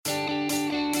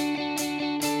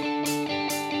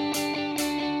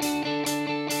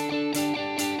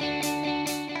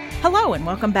Hello and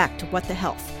welcome back to What the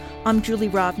Health. I'm Julie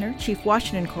Rovner, Chief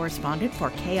Washington Correspondent for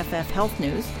KFF Health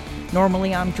News.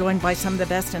 Normally I'm joined by some of the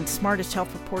best and smartest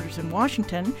health reporters in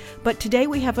Washington, but today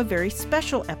we have a very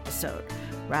special episode.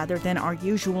 Rather than our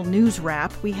usual news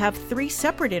wrap, we have 3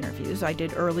 separate interviews I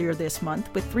did earlier this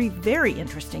month with 3 very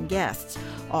interesting guests: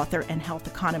 author and health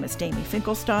economist Amy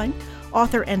Finkelstein,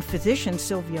 author and physician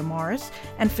Sylvia Morris,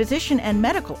 and physician and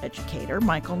medical educator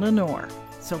Michael Lenore.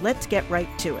 So let's get right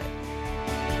to it.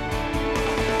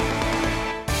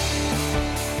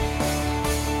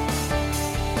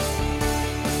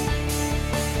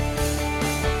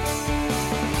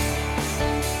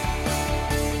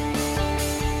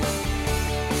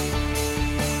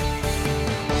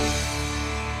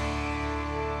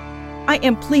 I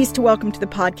am pleased to welcome to the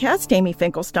podcast Amy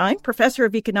Finkelstein, professor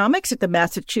of economics at the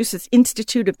Massachusetts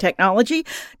Institute of Technology,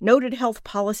 noted health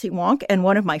policy wonk, and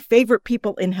one of my favorite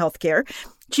people in healthcare.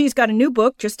 She's got a new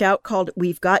book just out called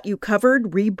We've Got You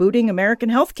Covered, Rebooting American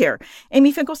Healthcare.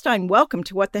 Amy Finkelstein, welcome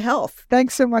to What the Health.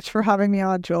 Thanks so much for having me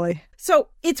on, Julie. So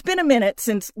it's been a minute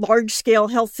since large-scale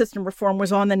health system reform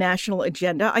was on the national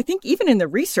agenda, I think even in the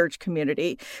research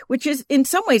community, which is in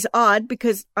some ways odd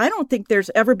because I don't think there's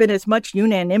ever been as much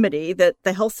unanimity that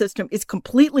the health system is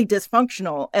completely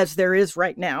dysfunctional as there is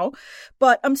right now.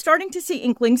 But I'm starting to see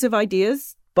inklings of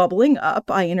ideas bubbling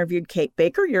up. I interviewed Kate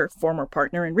Baker, your former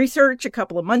partner in research, a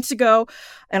couple of months ago.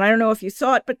 And I don't know if you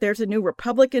saw it, but there's a new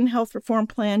Republican health reform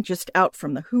plan just out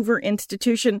from the Hoover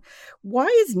Institution. Why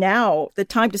is now the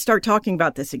time to start talking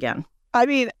about this again? I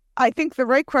think the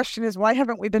right question is, why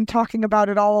haven't we been talking about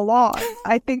it all along?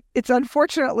 I think it's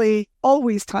unfortunately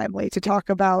always timely to talk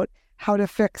about how to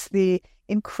fix the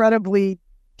incredibly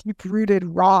deep-rooted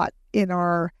rot in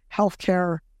our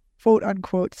healthcare,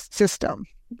 quote-unquote, system.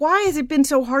 Why has it been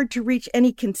so hard to reach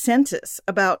any consensus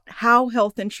about how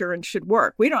health insurance should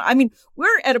work? We're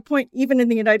at a point, even in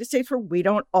the United States, where we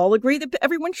don't all agree that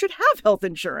everyone should have health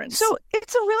insurance. So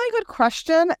it's a really good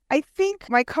question. I think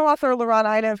my co-author, Laron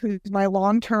Einev, who's my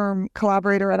long-term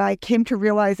collaborator, and I came to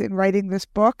realize in writing this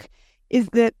book is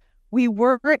that we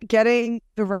weren't getting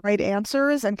the right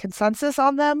answers and consensus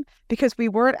on them because we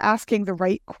weren't asking the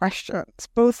right questions,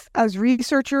 both as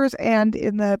researchers and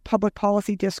in the public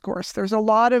policy discourse. There's a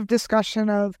lot of discussion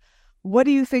of, what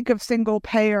do you think of single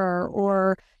payer?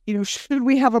 Or, should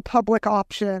we have a public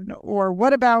option? Or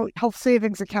what about health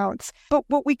savings accounts? But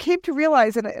what we came to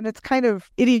realize, and it's kind of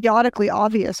idiotically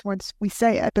obvious once we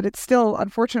say it, but it still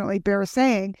unfortunately bears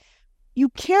saying, you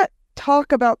can't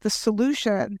talk about the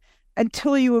solution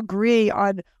until you agree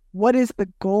on what is the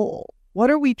goal. What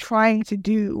are we trying to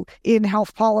do in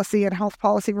health policy and health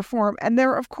policy reform? And there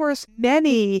are, of course,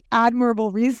 many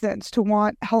admirable reasons to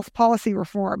want health policy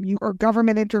reform or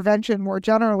government intervention more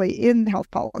generally in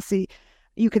health policy.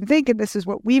 You can think, and this is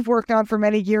what we've worked on for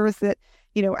many years, that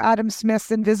Adam Smith's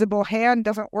invisible hand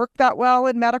doesn't work that well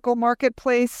in medical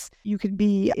marketplace. You can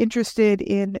be interested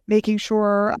in making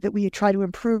sure that we try to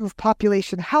improve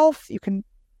population health. You can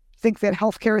think that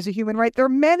healthcare is a human right. There are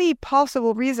many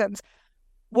possible reasons.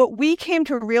 What we came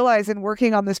to realize in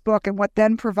working on this book, and what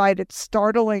then provided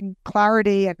startling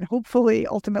clarity and hopefully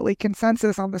ultimately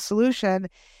consensus on the solution,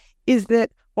 is that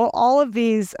while all of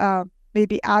these may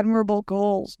be admirable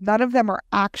goals, none of them are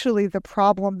actually the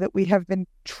problem that we have been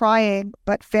trying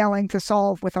but failing to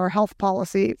solve with our health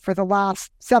policy for the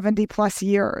last 70 plus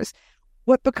years.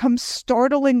 What becomes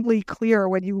startlingly clear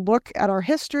when you look at our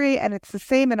history, and it's the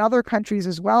same in other countries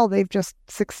as well, they've just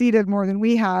succeeded more than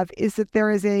we have, is that there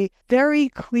is a very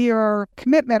clear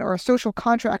commitment, or a social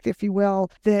contract, if you will,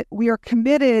 that we are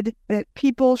committed that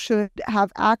people should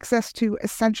have access to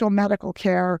essential medical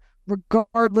care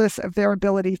regardless of their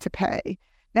ability to pay.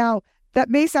 Now, that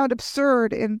may sound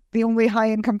absurd in the only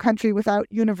high-income country without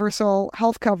universal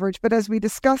health coverage, but as we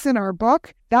discuss in our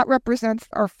book, that represents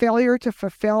our failure to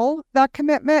fulfill that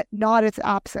commitment, not its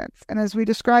absence. And as we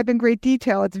describe in great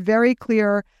detail, it's very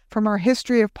clear from our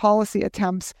history of policy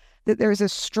attempts that there's a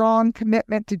strong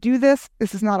commitment to do this.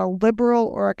 This is not a liberal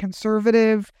or a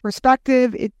conservative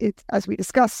perspective. It's, as we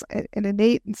discuss, an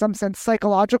innate, in some sense,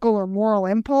 psychological or moral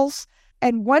impulse.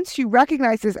 And once you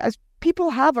recognize this, as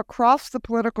people have across the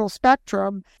political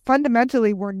spectrum,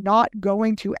 fundamentally, we're not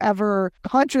going to ever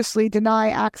consciously deny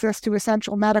access to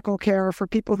essential medical care for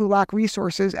people who lack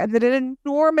resources, and that an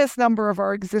enormous number of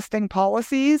our existing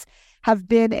policies have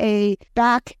been a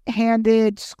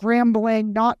backhanded,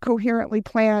 scrambling, not coherently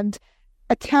planned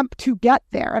attempt to get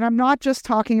there. And I'm not just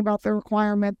talking about the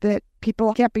requirement that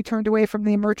people can't be turned away from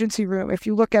the emergency room. If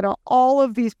you look at all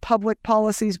of these public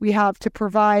policies we have to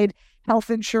provide health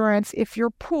insurance if you're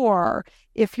poor,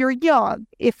 if you're young,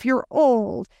 if you're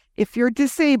old, if you're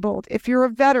disabled, if you're a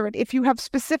veteran, if you have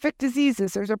specific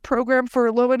diseases. There's a program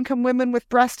for low-income women with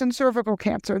breast and cervical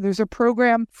cancer. There's a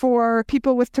program for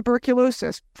people with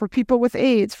tuberculosis, for people with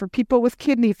AIDS, for people with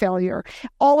kidney failure.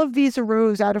 All of these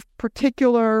arose out of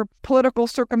particular political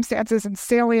circumstances and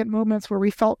salient moments where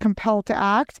we felt compelled to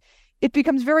act. It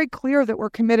becomes very clear that we're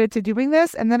committed to doing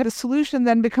this, and then the solution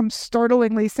then becomes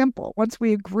startlingly simple. Once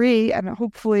we agree, and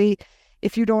hopefully,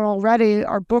 if you don't already,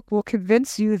 our book will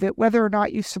convince you that whether or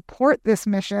not you support this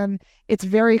mission, it's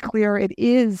very clear it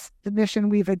is the mission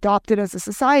we've adopted as a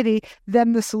society,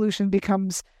 then the solution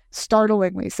becomes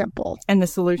startlingly simple. And the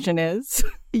solution is?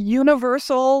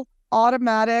 Universal,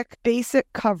 automatic,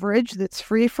 basic coverage that's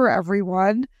free for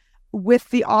everyone, with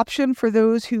the option for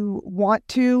those who want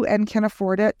to and can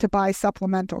afford it to buy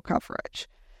supplemental coverage.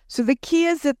 So the key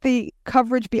is that the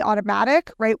coverage be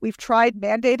automatic, right? We've tried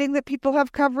mandating that people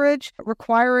have coverage.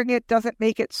 Requiring it doesn't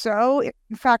make it so.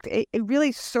 In fact, a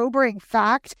really sobering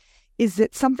fact is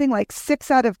that something like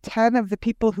 6 out of 10 of the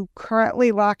people who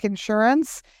currently lack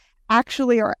insurance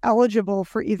actually are eligible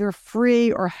for either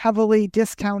free or heavily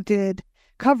discounted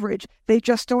coverage. They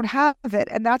just don't have it.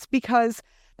 And that's because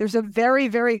there's a very,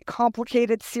 very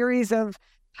complicated series of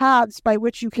paths by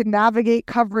which you can navigate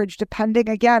coverage depending,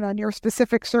 again, on your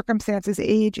specific circumstances,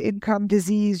 age, income,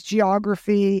 disease,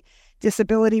 geography,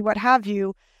 disability, what have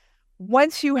you.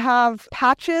 Once you have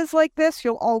patches like this,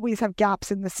 you'll always have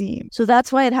gaps in the seam. So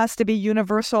that's why it has to be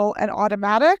universal and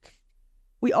automatic.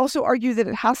 We also argue that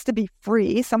it has to be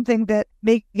free, something that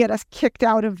may get us kicked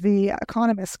out of the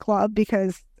Economists Club,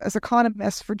 because as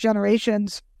economists for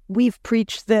generations, we've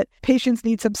preached that patients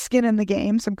need some skin in the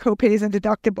game, some copays and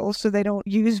deductibles, so they don't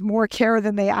use more care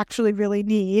than they actually really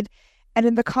need. And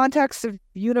in the context of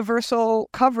universal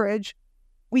coverage,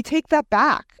 we take that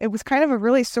back. It was kind of a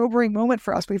really sobering moment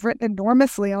for us. We've written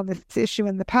enormously on this issue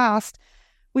in the past.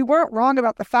 We weren't wrong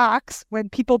about the facts. When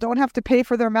people don't have to pay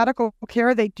for their medical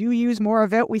care, they do use more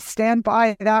of it. We stand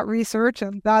by that research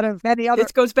and that of many other.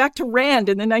 This goes back to Rand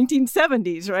in the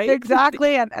 1970s, right?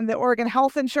 Exactly. And the Oregon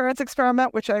Health Insurance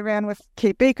Experiment, which I ran with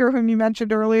Kate Baker, whom you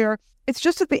mentioned earlier. It's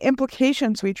just that the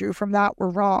implications we drew from that were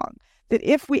wrong. That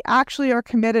if we actually are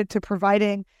committed to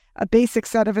providing a basic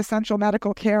set of essential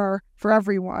medical care for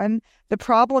everyone, the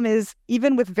problem is,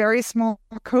 even with very small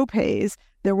copays,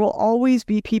 there will always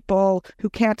be people who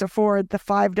can't afford the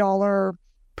 $5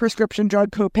 prescription drug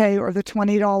copay or the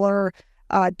 $20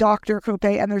 doctor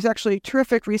copay. And there's actually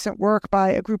terrific recent work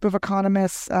by a group of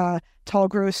economists,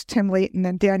 Tallgross, Tim Layton,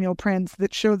 and Daniel Prinz,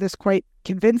 that show this quite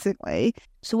convincingly.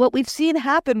 So what we've seen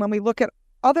happen when we look at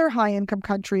other high-income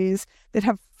countries that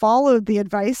have followed the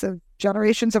advice of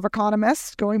generations of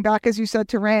economists, going back, as you said,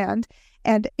 to Rand,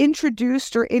 and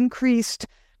introduced or increased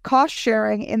cost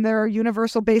sharing in their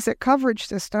universal basic coverage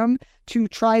system to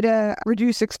try to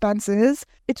reduce expenses.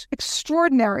 It's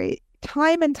extraordinary.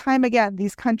 Time and time again,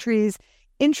 these countries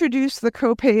introduce the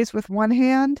copays with one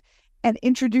hand and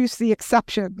introduce the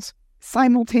exceptions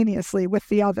simultaneously with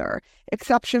the other.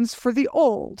 Exceptions for the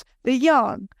old, the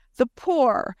young, the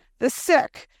poor, the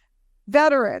sick,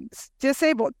 veterans,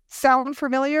 disabled. Sound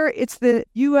familiar? It's the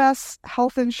U.S.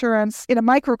 health insurance in a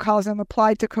microcosm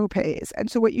applied to copays.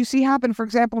 And so what you see happen, for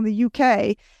example, in the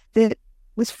U.K., that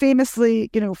was famously,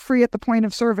 free at the point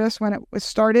of service when it was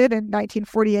started in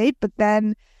 1948, but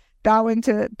then bowing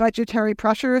to budgetary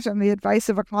pressures and the advice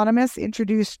of economists,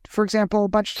 introduced, for example, a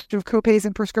bunch of copays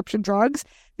in prescription drugs.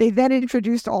 They then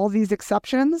introduced all these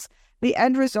exceptions. The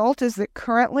end result is that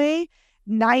currently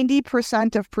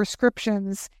 90% of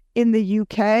prescriptions in the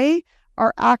UK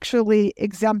are actually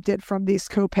exempted from these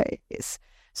copays.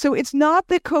 So it's not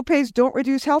that copays don't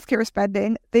reduce healthcare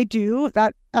spending. They do.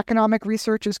 That economic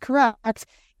research is correct.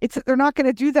 It's that they're not going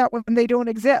to do that when they don't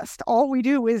exist. All we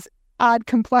do is add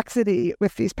complexity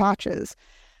with these patches.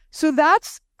 So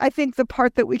that's, I think, the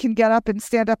part that we can get up and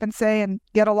stand up and say and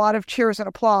get a lot of cheers and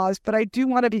applause. But I do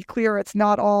want to be clear, it's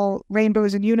not all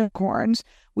rainbows and unicorns.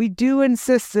 We do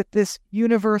insist that this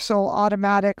universal,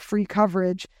 automatic, free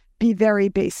coverage be very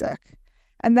basic.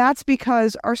 And that's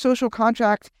because our social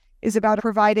contract is about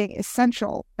providing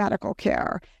essential medical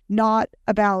care, not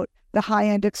about the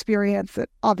high-end experience that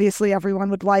obviously everyone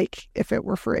would like if it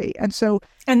were free.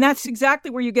 And that's exactly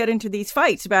where you get into these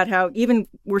fights about how even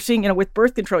we're seeing, with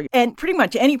birth control and pretty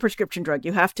much any prescription drug,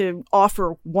 you have to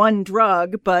offer one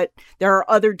drug, but there are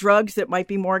other drugs that might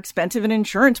be more expensive, and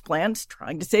insurance plans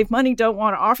trying to save money don't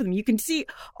want to offer them. You can see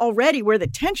already where the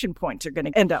tension points are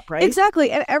going to end up, right?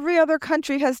 Exactly. And every other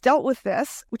country has dealt with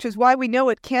this, which is why we know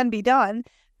it can be done.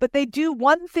 But they do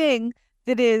one thing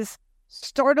that is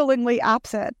startlingly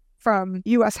absent from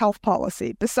U.S. health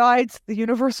policy. Besides the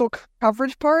universal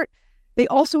coverage part, they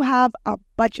also have a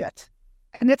budget.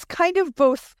 And it's kind of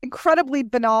both incredibly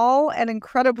banal and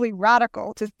incredibly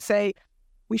radical to say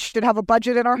we should have a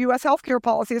budget in our U.S. healthcare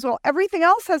policy as well. Everything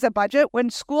else has a budget. When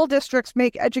school districts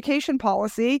make education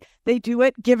policy, they do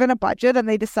it given a budget and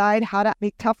they decide how to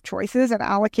make tough choices and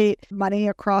allocate money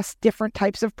across different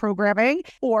types of programming.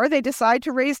 Or they decide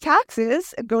to raise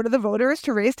taxes and go to the voters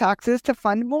to raise taxes to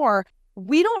fund more.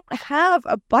 We don't have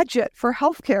a budget for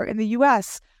healthcare in the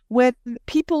U.S. When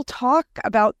people talk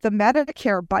about the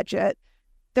Medicare budget,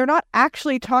 they're not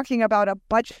actually talking about a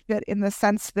budget in the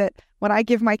sense that when I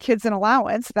give my kids an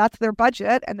allowance, that's their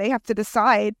budget, and they have to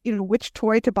decide, which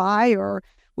toy to buy or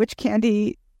which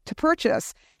candy to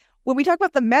purchase. When we talk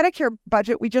about the Medicare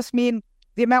budget, we just mean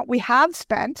the amount we have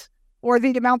spent or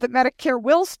the amount that Medicare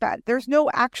will spend. There's no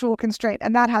actual constraint,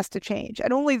 and that has to change.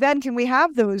 And only then can we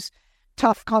have those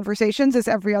tough conversations, as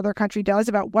every other country does,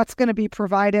 about what's going to be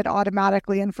provided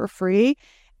automatically and for free,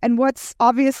 and what's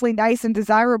obviously nice and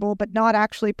desirable, but not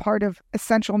actually part of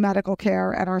essential medical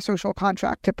care and our social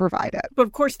contract to provide it. But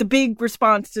of course, the big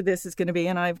response to this is going to be,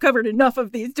 and I've covered enough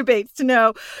of these debates to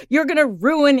know, you're going to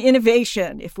ruin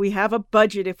innovation if we have a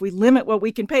budget, if we limit what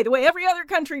we can pay, the way every other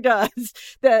country does,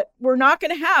 that we're not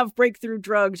going to have breakthrough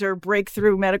drugs or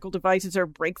breakthrough medical devices or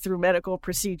breakthrough medical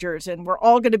procedures, and we're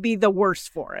all going to be the worse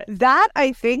for it. That,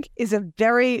 I think, is a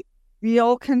very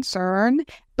real concern,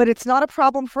 but it's not a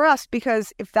problem for us,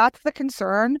 because if that's the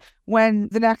concern, when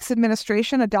the next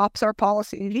administration adopts our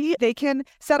policy, they can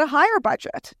set a higher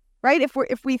budget, right?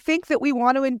 If we think that we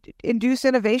want to induce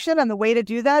innovation and the way to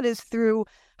do that is through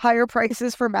higher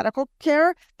prices for medical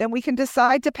care, then we can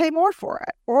decide to pay more for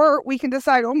it. Or we can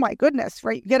decide, oh my goodness,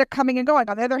 right, get it coming and going.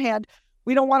 On the other hand,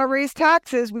 we don't want to raise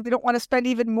taxes. We don't want to spend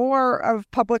even more of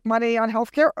public money on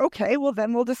healthcare. Okay, well,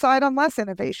 then we'll decide on less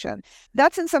innovation.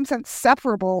 That's in some sense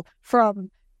separable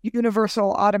from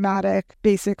universal, automatic,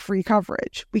 basic free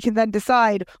coverage. We can then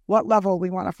decide what level we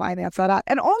want to finance that at.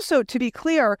 And also, to be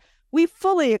clear, we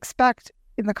fully expect,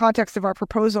 in the context of our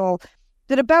proposal,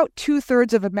 that about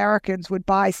 2/3 of Americans would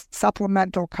buy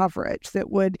supplemental coverage that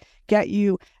would get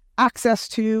you access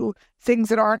to things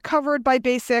that aren't covered by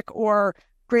basic, or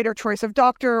greater choice of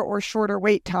doctor, or shorter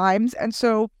wait times. And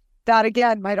so that,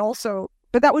 again, might also,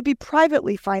 but that would be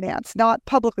privately financed, not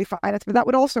publicly financed, but that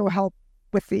would also help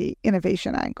with the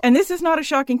innovation angle. And this is not a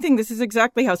shocking thing. This is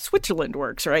exactly how Switzerland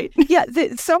works, right? Yeah,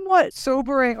 the somewhat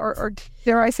sobering or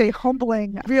dare I say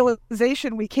humbling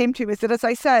realization we came to is that, as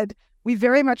I said, we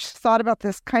very much thought about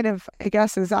this kind of, I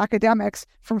guess, as academics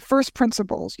from first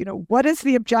principles. What is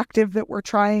the objective that we're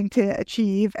trying to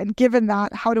achieve? And given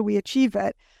that, how do we achieve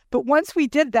it? But once we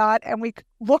did that and we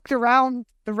looked around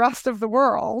the rest of the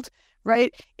world,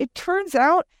 right, it turns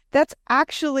out that's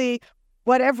actually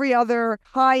what every other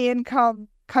high-income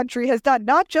country has done,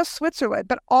 not just Switzerland,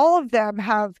 but all of them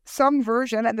have some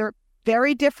version, and they're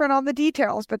very different on the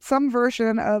details, but some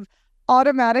version of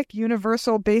automatic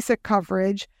universal basic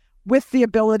coverage with the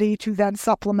ability to then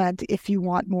supplement if you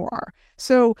want more.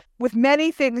 So with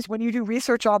many things, when you do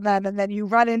research on them and then you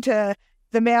run into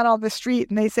the man on the street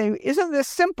and they say, isn't this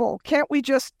simple? Can't we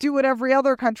just do what every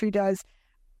other country does?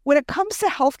 When it comes to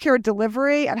healthcare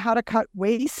delivery and how to cut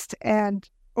waste and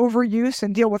overuse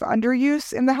and deal with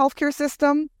underuse in the healthcare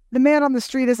system, the man on the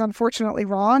street is unfortunately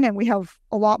wrong, and we have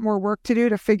a lot more work to do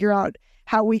to figure out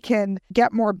how we can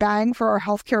get more bang for our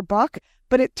healthcare buck.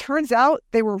 But it turns out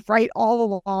they were right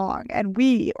all along. And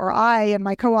we, or I and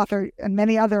my co-author and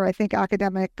many other, I think,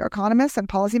 academic economists and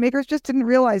policymakers just didn't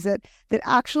realize it, that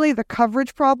actually the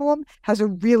coverage problem has a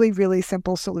really, really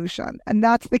simple solution. And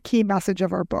that's the key message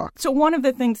of our book. So one of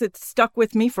the things that's stuck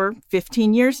with me for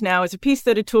 15 years now is a piece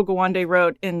that Atul Gawande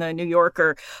wrote in the New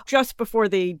Yorker just before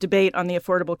the debate on the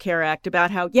Affordable Care Act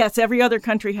about how, yes, every other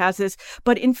country has this,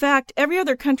 but in fact, every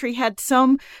other country had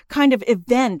some kind of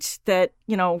event that,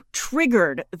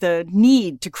 triggered the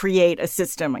need to create a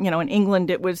system. In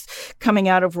England, it was coming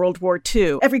out of World War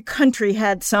II. Every country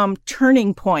had some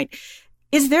turning point.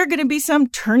 Is there going to be some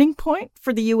turning point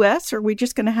for the U.S., or are we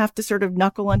just going to have to sort of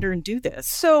knuckle under and do this?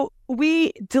 So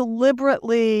we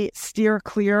deliberately steer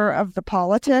clear of the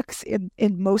politics in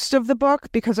most of the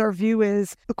book, because our view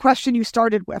is the question you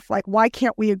started with, like, why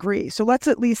can't we agree? So let's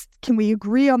at least, can we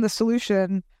agree on the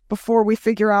solution before we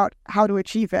figure out how to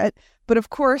achieve it? But of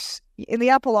course, in the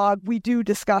epilogue, we do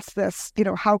discuss this,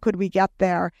 how could we get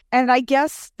there? And I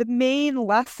guess the main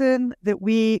lesson that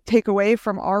we take away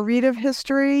from our read of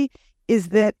history is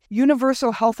that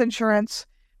universal health insurance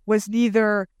was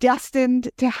neither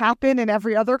destined to happen in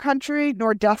every other country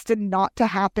nor destined not to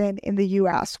happen in the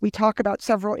U.S. We talk about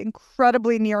several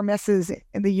incredibly near misses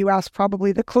in the U.S.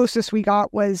 Probably the closest we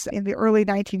got was in the early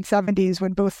 1970s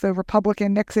when both the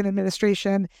Republican Nixon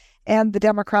administration and the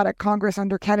Democratic Congress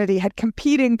under Kennedy had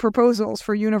competing proposals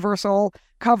for universal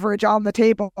coverage on the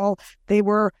table. They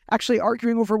were actually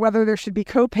arguing over whether there should be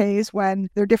co-pays when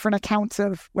there are different accounts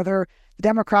of whether the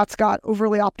Democrats got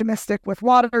overly optimistic with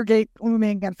Watergate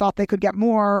looming and thought they could get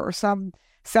more, or some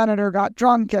senator got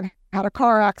drunk and had a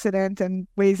car accident and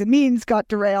Ways and Means got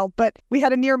derailed. But we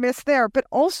had a near miss there. But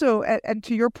also, and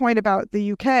to your point about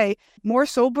the UK, more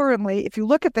soberingly, if you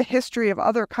look at the history of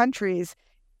other countries,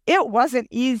 it wasn't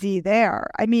easy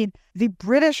there. I mean, the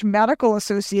British Medical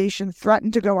Association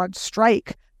threatened to go on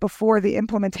strike before the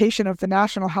implementation of the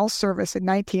National Health Service in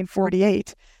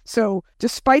 1948. So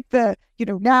despite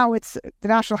now it's the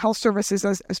National Health Service is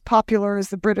as popular as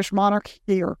the British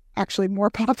monarchy, or actually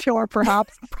more popular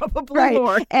perhaps. Probably right.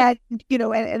 more. And,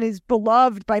 and is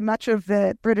beloved by much of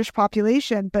the British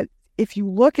population. But if you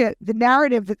look at the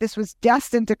narrative that this was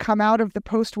destined to come out of the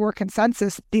post-war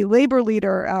consensus, the Labour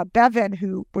leader, Bevan,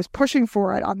 who was pushing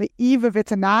for it on the eve of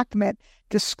its enactment,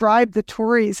 described the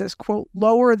Tories as, quote,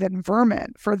 lower than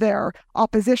vermin for their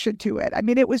opposition to it. I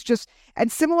mean, it was just,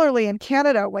 and similarly in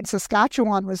Canada, when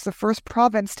Saskatchewan was the first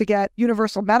province to get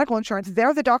universal medical insurance,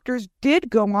 there the doctors did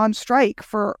go on strike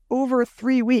for over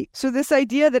 3 weeks. So this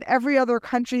idea that every other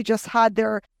country just had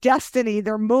their destiny,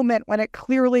 their moment when it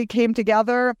clearly came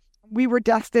together, we were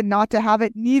destined not to have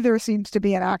it, neither seems to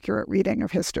be an accurate reading of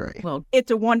history. Well,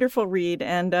 it's a wonderful read,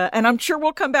 and I'm sure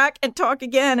we'll come back and talk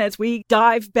again as we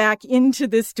dive back into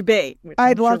this debate, which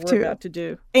I'd I'm love sure we're to. about to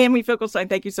do. Amy Finkelstein,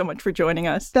 thank you so much for joining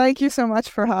us. Thank you so much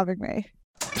for having me.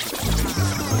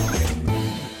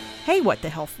 Hey, What the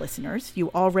Health listeners,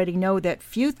 you already know that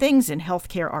few things in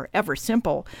healthcare are ever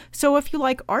simple. So if you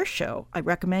like our show, I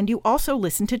recommend you also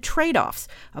listen to Trade-Offs,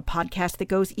 a podcast that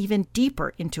goes even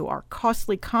deeper into our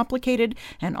costly, complicated,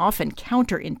 and often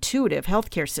counterintuitive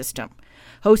healthcare system.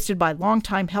 Hosted by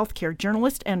longtime healthcare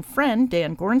journalist and friend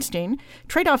Dan Gorenstein,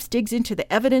 Trade-Offs digs into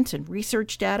the evidence and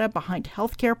research data behind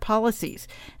healthcare policies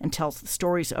and tells the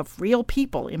stories of real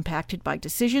people impacted by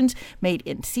decisions made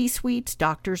in C-suites,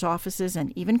 doctors' offices,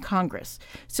 and even Congress.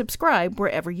 Subscribe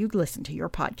wherever you listen to your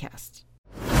podcasts.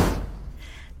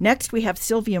 Next, we have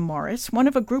Sylvia Morris, one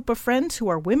of a group of friends who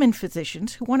are women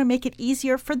physicians who want to make it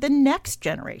easier for the next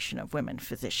generation of women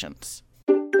physicians.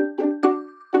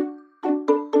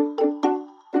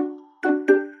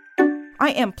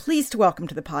 I am pleased to welcome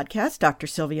to the podcast Dr.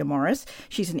 Sylvia Morris.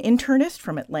 She's an internist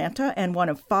from Atlanta and one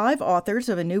of 5 authors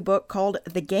of a new book called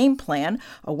The Game Plan,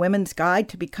 A Women's Guide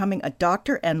to Becoming a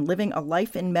Doctor and Living a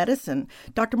Life in Medicine.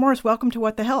 Dr. Morris, welcome to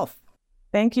What the Health.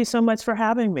 Thank you so much for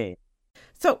having me.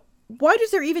 So, why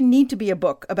does there even need to be a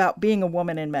book about being a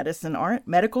woman in medicine? Aren't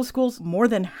medical schools more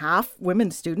than half women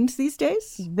students these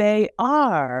days? They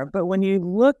are, but when you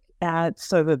look at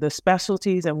sort of the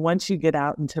specialties and once you get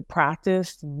out into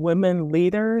practice, women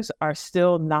leaders are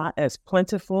still not as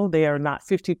plentiful. They are not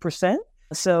 50%.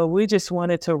 So we just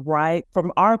wanted to write,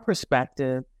 from our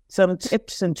perspective, some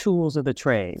tips and tools of the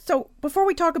trade. So before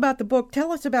we talk about the book,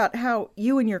 tell us about how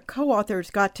you and your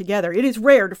co-authors got together. It is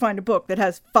rare to find a book that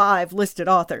has 5 listed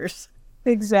authors.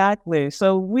 Exactly.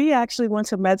 So we actually went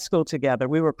to med school together.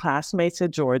 We were classmates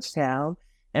at Georgetown.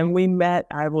 And we met,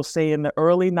 I will say, in the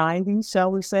early 90s,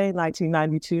 shall we say,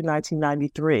 1992,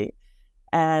 1993.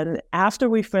 And after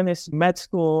we finished med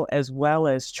school as well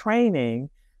as training,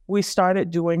 we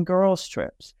started doing girls'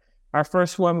 trips. Our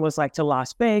first one was like to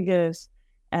Las Vegas,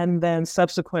 and then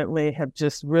subsequently have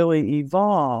just really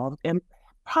evolved. And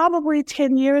probably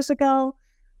 10 years ago,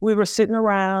 we were sitting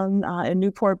around in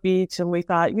Newport Beach and we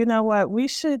thought, you know what, we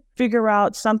should figure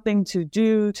out something to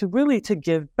do to really to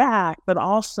give back, but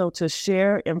also to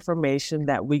share information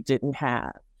that we didn't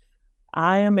have.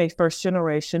 I am a first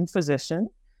generation physician.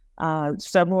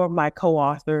 Several of my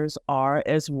co-authors are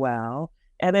as well.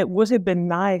 And it would have been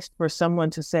nice for someone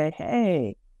to say,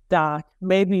 hey, Doc,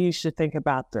 maybe you should think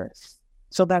about this.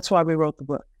 So that's why we wrote the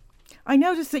book. I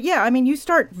noticed that, you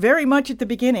start very much at the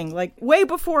beginning, like way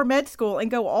before med school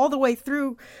and go all the way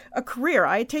through a career.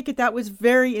 I take it that was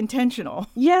very intentional.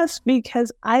 Yes,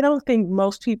 because I don't think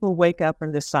most people wake up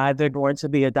and decide they're going to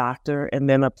be a doctor and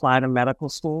then apply to medical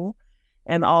school.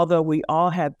 And although we all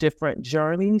have different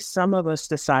journeys, some of us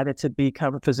decided to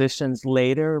become physicians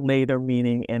later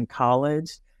meaning in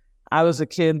college. I was a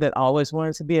kid that always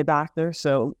wanted to be a doctor.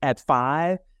 So at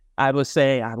 5, I would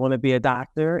say, I want to be a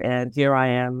doctor, and here I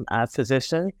am, a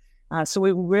physician. So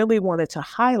we really wanted to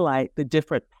highlight the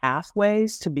different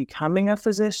pathways to becoming a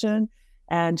physician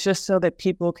and just so that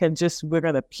people can we're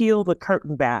going to peel the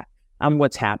curtain back on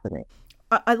what's happening.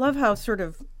 I love how sort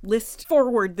of list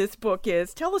forward this book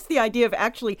is. Tell us the idea of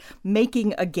actually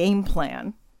making a game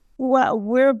plan. Well,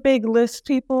 we're big list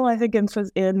people. I think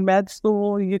in med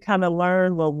school, you kind of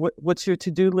learn, well, what's your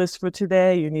to-do list for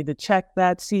today? You need to check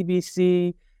that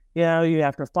CBC. You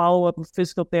have to follow up with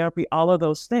physical therapy, all of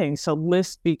those things. So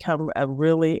lists become a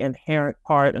really inherent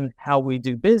part in how we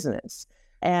do business.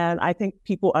 And I think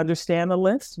people understand the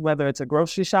list, whether it's a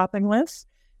grocery shopping list.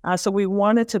 So we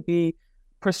want it to be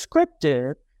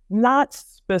prescriptive, not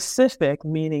specific,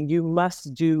 meaning you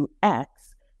must do X,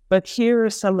 but here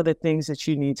are some of the things that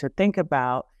you need to think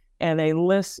about. And a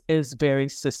list is very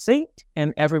succinct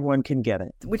and everyone can get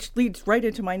it. Which leads right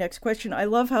into my next question. I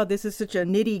love how this is such a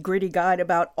nitty-gritty guide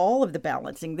about all of the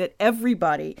balancing that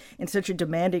everybody in such a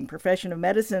demanding profession of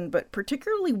medicine, but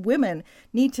particularly women,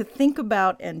 need to think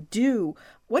about and do.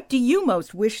 What do you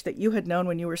most wish that you had known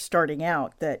when you were starting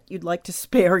out that you'd like to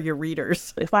spare your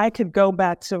readers? If I could go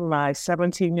back to my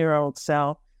 17-year-old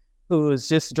self who was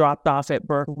just dropped off at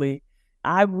Berkeley,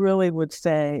 I really would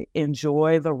say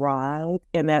enjoy the ride.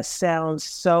 And that sounds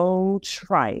so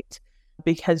trite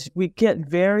because we get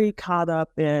very caught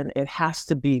up in it has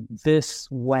to be this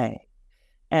way.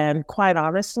 And quite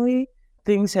honestly,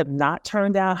 things have not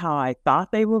turned out how I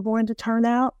thought they were going to turn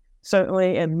out.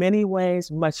 Certainly in many ways,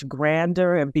 much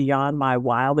grander and beyond my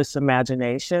wildest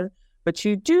imagination. But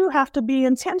you do have to be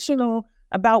intentional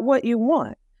about what you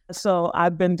want. So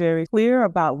I've been very clear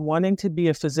about wanting to be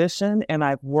a physician, and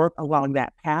I've worked along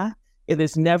that path. It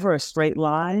is never a straight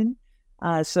line.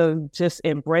 So just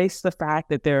embrace the fact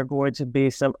that there are going to be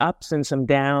some ups and some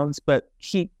downs, but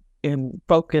keep in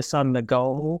focus on the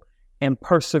goal and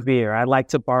persevere. I like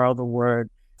to borrow the word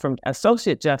from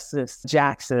Associate Justice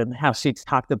Jackson, how she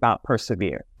talked about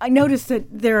persevere. I noticed that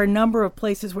there are a number of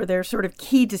places where there are sort of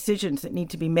key decisions that need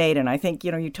to be made. And I think,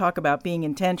 you talk about being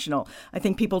intentional. I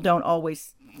think people don't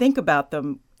always think about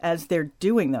them as they're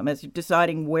doing them, as you're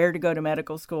deciding where to go to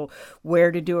medical school,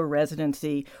 where to do a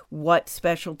residency, what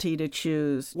specialty to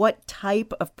choose, what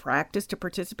type of practice to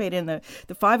participate in.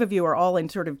 The five of you are all in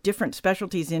sort of different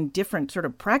specialties in different sort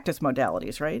of practice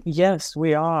modalities, right? Yes,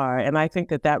 we are. And I think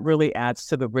that really adds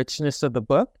to the richness of the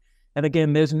book. And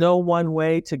again, there's no one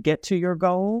way to get to your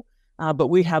goal, but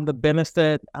we have the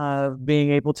benefit of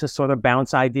being able to sort of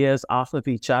bounce ideas off of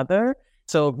each other.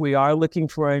 So if we are looking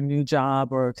for a new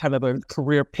job or kind of a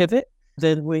career pivot,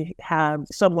 then we have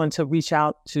someone to reach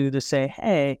out to say,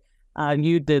 hey,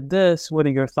 you did this. What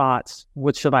are your thoughts?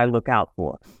 What should I look out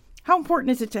for? How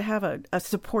important is it to have a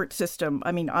support system?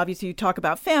 I mean, obviously you talk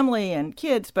about family and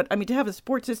kids, but I mean, to have a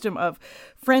support system of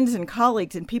friends and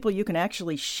colleagues and people you can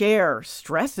actually share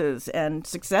stresses and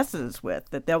successes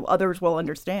with that others will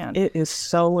understand. It is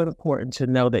so important to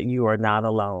know that you are not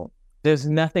alone. There's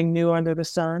nothing new under the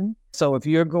sun. So if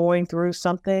you're going through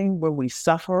something where we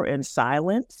suffer in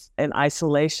silence and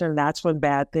isolation, that's when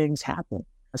bad things happen.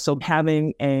 So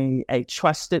having a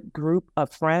trusted group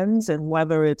of friends, and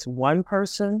whether it's one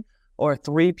person or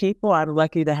three people, I'm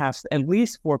lucky to have at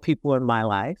least 4 people in my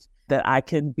life that I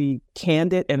can be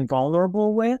candid and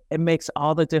vulnerable with. It makes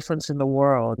all the difference in the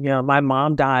world. My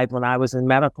mom died when I was in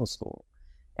medical school,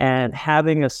 and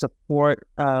having a support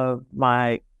of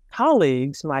my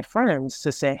colleagues, my friends,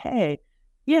 to say, hey,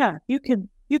 yeah, you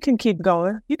can keep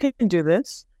going. You can do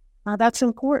this. That's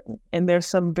important. And there's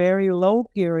some very low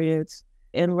periods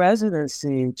in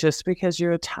residency just because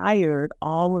you're tired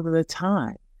all of the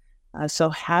time. So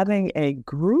having a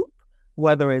group,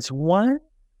 whether it's 1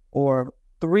 or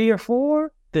 3 or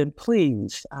 4, then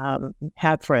please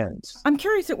have friends. I'm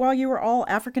curious that while you are all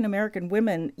African-American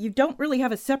women, you don't really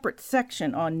have a separate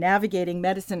section on navigating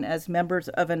medicine as members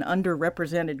of an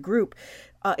underrepresented group.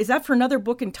 Is that for another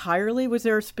book entirely? Was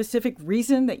there a specific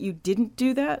reason that you didn't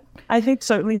do that? I think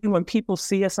certainly when people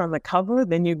see us on the cover,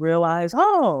 then you realize,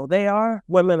 oh, they are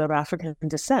women of African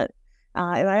descent.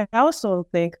 And I also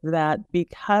think that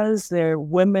because their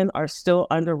women are still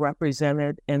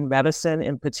underrepresented in medicine,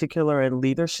 in particular in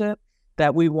leadership,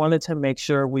 that we wanted to make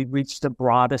sure we reached the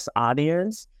broadest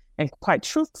audience. And quite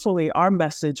truthfully, our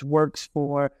message works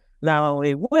for not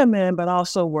only women, but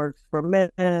also works for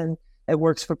men. It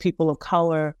works for people of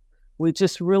color. We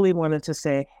just really wanted to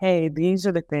say, hey, these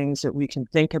are the things that we can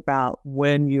think about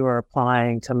when you're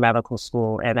applying to medical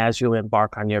school and as you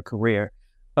embark on your career.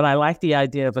 But I like the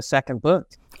idea of a second book.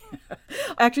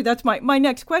 Actually, that's my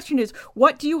next question is,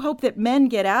 what do you hope that men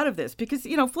get out of this? Because,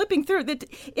 flipping through that,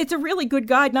 it's a really good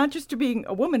guide, not just to being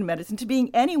a woman in medicine, to being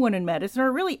anyone in medicine,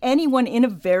 or really anyone in a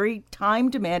very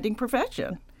time-demanding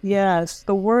profession. Yes,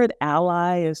 the word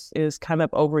ally is kind of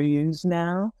overused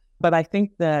now. But I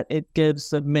think that it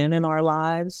gives the men in our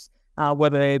lives,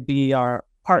 whether it be our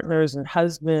partners and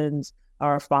husbands,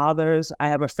 our fathers, I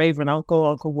have a favorite uncle,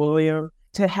 Uncle William,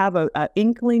 to have an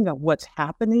inkling of what's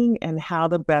happening and how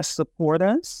to best support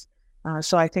us.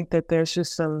 So I think that there's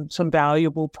just some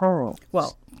valuable pearls.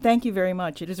 Well, thank you very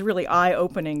much. It is a really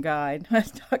eye-opening guide.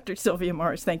 Dr. Sylvia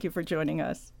Morris, thank you for joining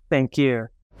us. Thank you.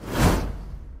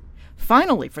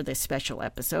 Finally, for this special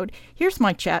episode, here's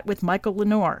my chat with Michael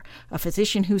Lenore, a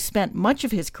physician who spent much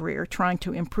of his career trying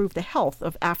to improve the health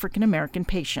of African American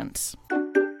patients.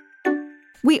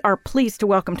 We are pleased to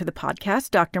welcome to the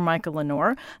podcast Dr. Michael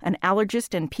Lenore, an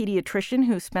allergist and pediatrician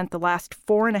who spent the last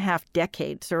 4.5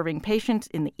 decades serving patients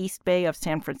in the East Bay of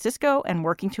San Francisco and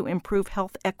working to improve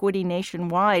health equity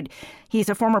nationwide. He's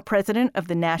a former president of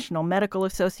the National Medical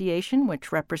Association,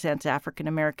 which represents African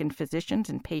American physicians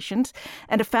and patients,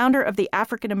 and a founder of the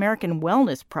African American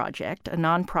Wellness Project, a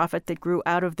nonprofit that grew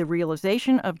out of the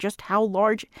realization of just how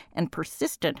large and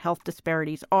persistent health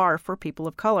disparities are for people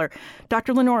of color.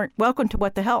 Dr. Lenore, welcome to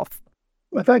What the Health.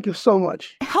 Well, thank you so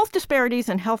much. Health disparities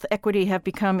and health equity have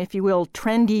become, if you will,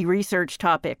 trendy research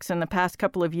topics in the past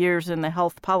couple of years in the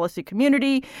health policy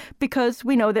community because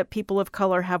we know that people of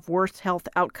color have worse health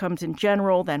outcomes in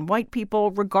general than white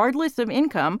people, regardless of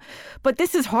income. But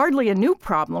this is hardly a new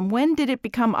problem. When did it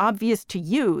become obvious to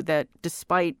you that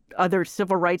despite other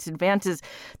civil rights advances,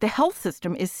 the health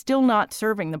system is still not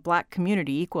serving the Black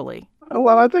community equally?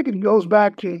 Well, I think it goes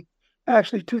back to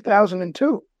actually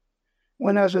 2002.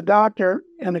 When as a doctor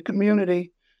in a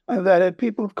community that had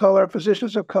people of color,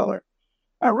 physicians of color,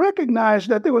 I recognized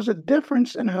that there was a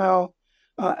difference in how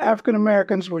African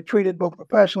Americans were treated both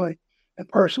professionally and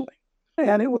personally.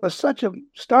 And it was such a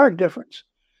stark difference.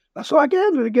 So I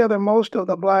gathered together most of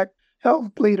the Black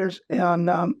health leaders in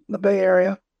the Bay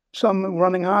Area, some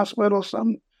running hospitals,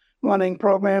 some running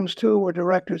programs too, were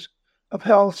directors of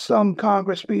health, some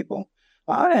Congress people,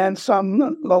 and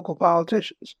some local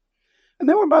politicians. And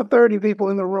there were about 30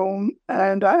 people in the room,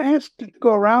 and I asked to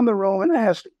go around the room and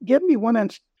ask, give me one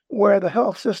instance where the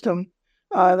health system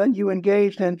that you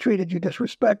engaged in treated you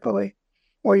disrespectfully,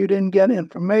 or you didn't get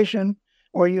information,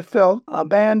 or you felt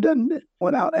abandoned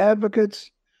without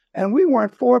advocates. And we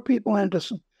weren't 4 people into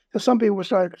some people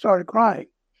started crying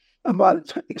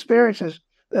about experiences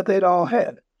that they'd all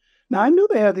had. Now, I knew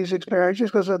they had these experiences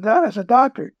because as a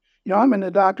doctor, I'm in the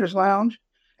doctor's lounge.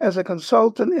 As a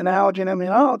consultant in allergy and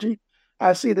immunology,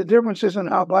 I see the differences in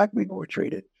how Black people were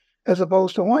treated as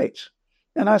opposed to whites.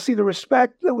 And I see the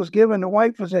respect that was given to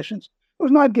white physicians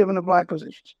was not given to Black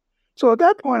physicians. So at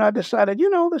that point, I decided,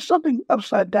 there's something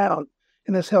upside down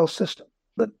in this health system.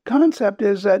 The concept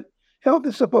is that health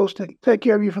is supposed to take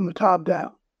care of you from the top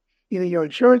down. Either your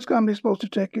insurance company is supposed to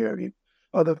take care of you,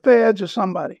 or the feds, or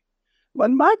somebody. But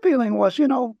my feeling was,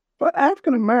 for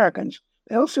African Americans,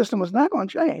 the health system was not going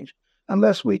to change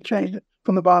unless we changed it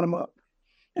from the bottom up.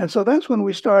 And so that's when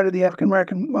we started the African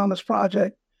American Wellness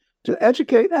Project to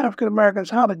educate African Americans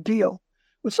how to deal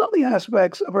with some of the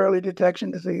aspects of early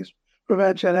detection, disease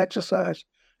prevention, exercise,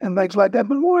 and things like that.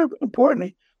 But more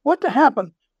importantly, what to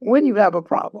happen when you have a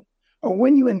problem or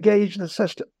when you engage the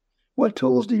system. What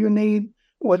tools do you need?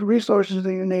 What resources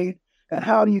do you need? And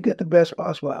how do you get the best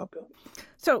possible outcome?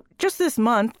 So just this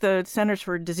month, the Centers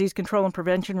for Disease Control and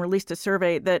Prevention released a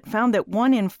survey that found that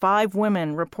 1 in 5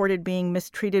 women reported being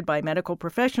mistreated by medical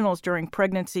professionals during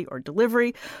pregnancy or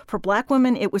delivery. For Black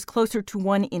women, it was closer to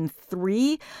 1 in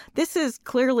 3. This is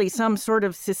clearly some sort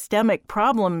of systemic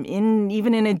problem,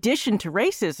 even in addition to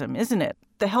racism, isn't it?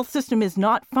 The health system is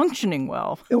not functioning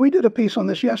well. We did a piece on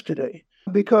this yesterday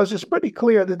because it's pretty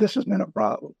clear that this has been a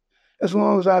problem as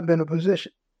long as I've been a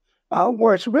physician.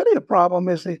 Where it's really a problem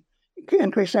is the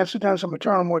increased incidence of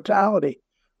maternal mortality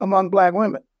among Black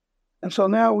women. And so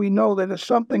now we know that there's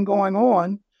something going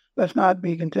on that's not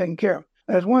being taken care of.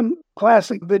 There's one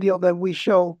classic video that we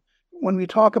show when we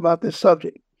talk about this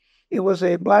subject. It was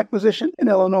a Black physician in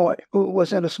Illinois who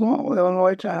was in a small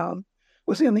Illinois town,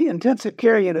 was in the intensive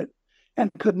care unit, and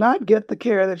could not get the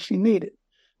care that she needed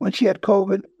when she had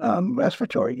COVID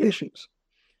respiratory issues.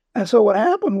 And so what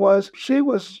happened was she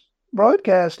was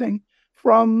broadcasting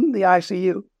from the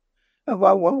ICU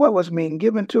about what was being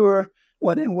given to her,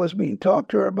 what was being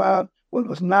talked to her about, what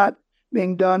was not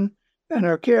being done, and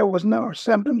her care was no, her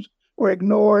symptoms were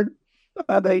ignored.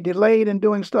 They delayed in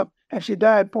doing stuff, and she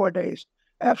died 4 days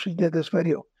after she did this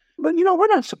video. But, we're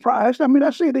not surprised. I mean, I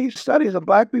see these studies of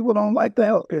Black people don't like the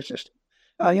healthcare system.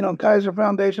 Kaiser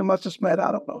Foundation must have spent,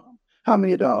 I don't know how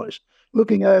many dollars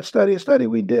looking at a study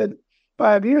we did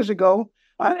 5 years ago.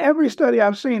 On every study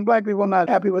I've seen, Black people are not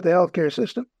happy with the healthcare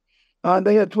system.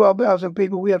 They had 12,000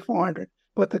 people, we had 400,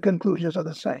 but the conclusions are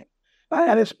the same.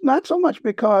 And it's not so much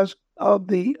because of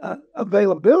the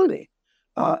availability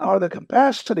or the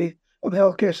capacity of the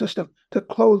healthcare system to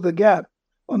close the gap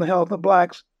on the health of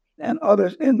Blacks and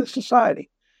others in the society.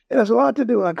 It has a lot to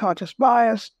do with unconscious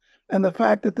bias and the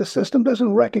fact that the system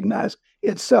doesn't recognize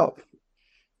itself.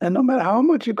 And no matter how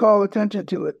much you call attention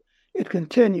to it, it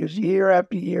continues year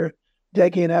after year,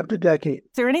 decade after decade.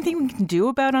 Is there anything we can do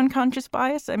about unconscious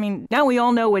bias? I mean, now we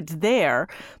all know it's there,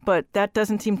 but that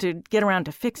doesn't seem to get around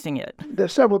to fixing it.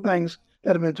 There's several things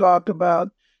that have been talked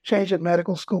about, changing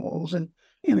medical schools and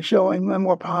showing them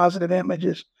more positive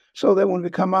images so that when we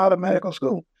come out of medical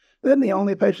school, then the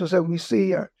only patients that we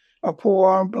see are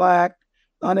poor, Black,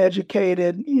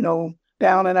 uneducated,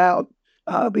 down and out,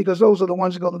 because those are the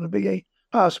ones that go to the VA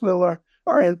hospital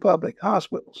or in public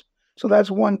hospitals. So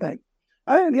that's one thing.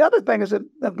 I think the other thing is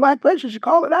that Black patients should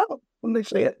call it out when they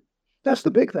say it. That's the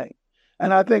big thing.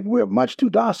 And I think we're much too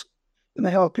docile in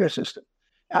the healthcare system.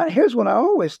 Here's what I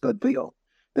always feel,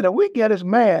 that if we get as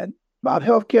mad about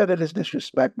healthcare that is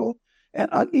disrespectful and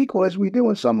unequal as we do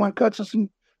when someone cuts us in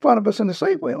front of us in the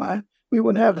Safeway line, we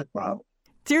wouldn't have that problem.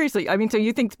 Seriously, I mean, so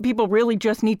you think people really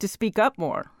just need to speak up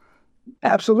more?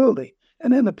 Absolutely.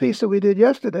 And then the piece that we did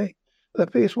yesterday, the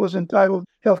piece was entitled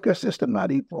Healthcare System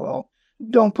Not Equal.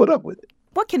 Don't put up with it.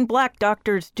 What can Black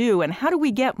doctors do, and how do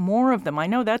we get more of them? I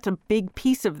know that's a big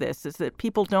piece of this, is that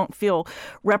people don't feel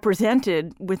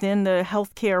represented within the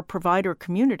healthcare provider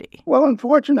community. Well,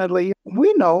 unfortunately,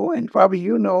 we know, and probably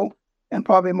you know, and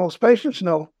probably most patients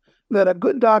know, that a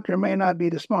good doctor may not be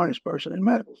the smartest person in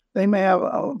medical. They may have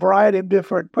a variety of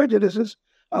different prejudices,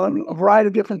 a variety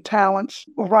of different talents,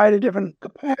 a variety of different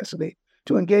capacity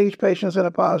to engage patients in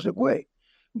a positive way.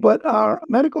 But our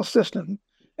medical system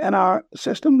and our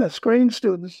system that screens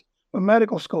students for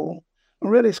medical school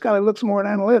really kind of looks more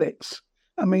at analytics.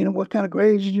 I mean, what kind of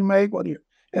grades did you make? What do your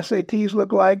SATs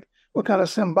look like? What kind of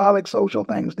symbolic social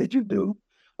things did you do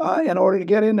in order to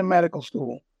get into medical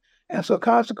school? And so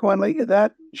consequently,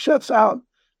 that shuts out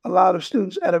a lot of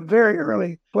students at a very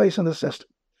early place in the system.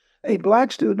 A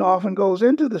Black student often goes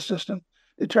into the system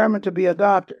determined to be a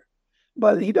doctor,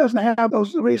 but he doesn't have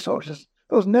those resources,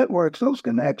 those networks, those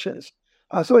connections.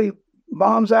 So he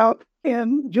bombs out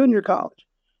in junior college.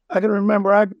 I can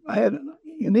remember I had a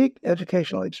unique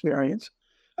educational experience.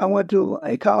 I went to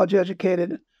a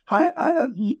college-educated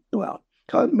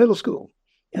middle school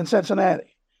in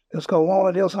Cincinnati. It was called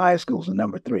Walnut Hills High School, the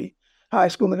number 3 high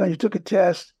school. And you took a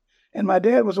test, and my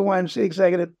dad was a YMCA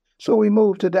executive, so we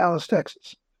moved to Dallas,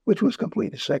 Texas, which was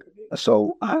completely segregated.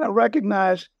 So I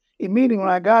recognized immediately when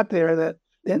I got there that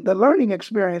the learning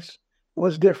experience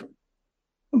was different,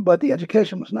 but the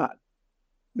education was not.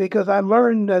 Because I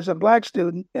learned as a Black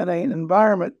student in an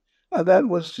environment that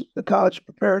was the college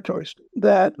preparatory student,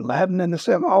 that Latin and the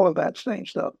STEM, all of that same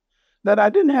stuff, that I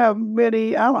didn't have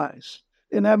many allies,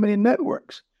 didn't have many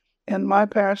networks. And my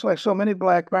parents, like so many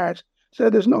Black parents,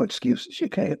 said there's no excuses. You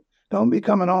don't be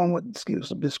coming on with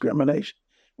excuse of discrimination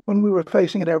when we were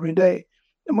facing it every day.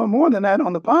 And more than that,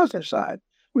 on the positive side,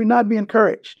 we're not being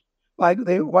encouraged like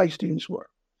the white students were.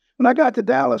 When I got to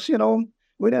Dallas, we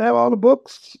didn't have all the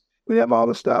books. We didn't have all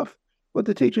the stuff, but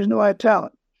the teachers knew I had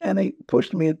talent, and they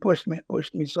pushed me and pushed me and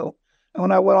pushed me. So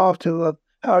when I went off to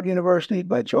Howard University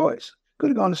by choice, could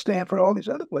have gone to Stanford, all these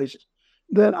other places,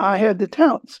 then I had the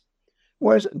talents.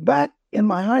 Whereas back in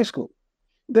my high school,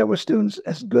 there were students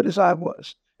as good as I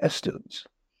was as students.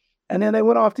 And then they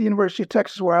went off to the University of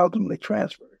Texas, where I ultimately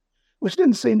transferred, which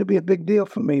didn't seem to be a big deal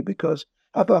for me because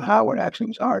I thought Howard actually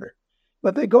was harder.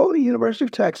 But they go to the University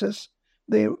of Texas.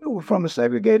 They were from a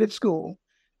segregated school,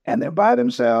 and they're by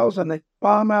themselves, and they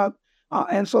bomb out.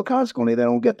 And so consequently, they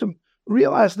don't get to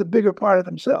realize the bigger part of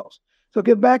themselves. So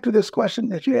get back to this question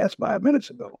that you asked 5 minutes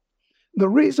ago. The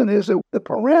reason is that the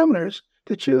parameters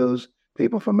to choose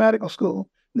people for medical school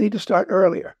need to start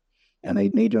earlier. And they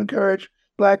need to encourage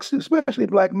Black students, especially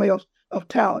Black males of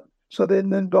talent, so they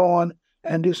then go on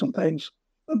and do some things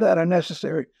that are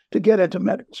necessary to get into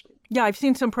medical school. Yeah, I've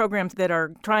seen some programs that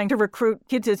are trying to recruit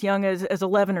kids as young as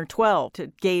 11 or 12 to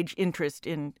gauge interest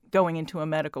in going into a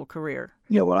medical career.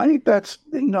 Yeah, well, I think that's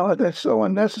so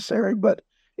unnecessary, but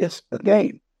it's a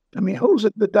game. I mean, who's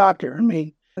the doctor? I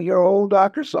mean, your old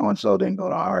doctor so-and-so didn't go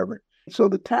to Harvard. So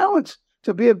the talents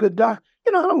to be a good doctor,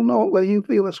 I don't know whether you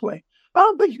feel this way. I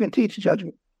don't think you can teach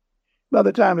judgment by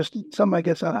the time somebody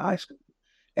gets out of high school.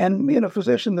 And being a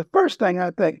physician, the first thing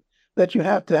I think that you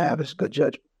have to have is good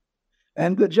judgment.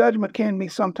 And good judgment can be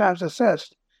sometimes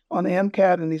assessed on the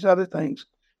MCAT and these other things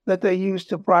that they use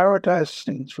to prioritize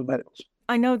students for medical school.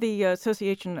 I know the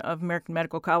Association of American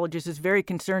Medical Colleges is very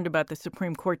concerned about the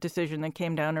Supreme Court decision that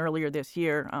came down earlier this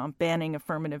year, banning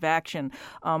affirmative action.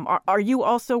 Are you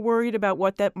also worried about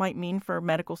what that might mean for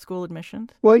medical school admissions?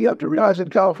 Well, you have to realize in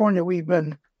California, we've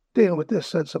been dealing with this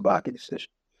since the Bakke decision.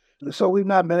 So we've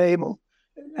not been able.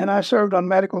 And I served on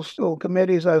medical school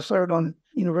committees. I served on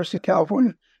University of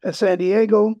California at San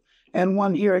Diego and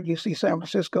one here at UC San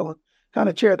Francisco, kind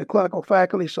of chaired the clinical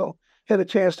faculty. So had a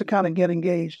chance to kind of get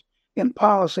engaged in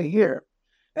policy here.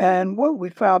 And what we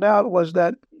found out was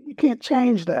that you can't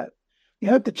change that. You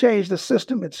have to change the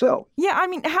system itself. Yeah, I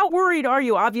mean, how worried are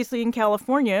you? Obviously, in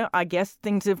California, I guess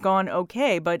things have gone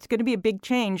okay, but it's going to be a big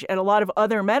change at a lot of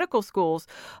other medical schools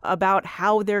about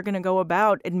how they're going to go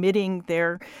about admitting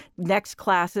their next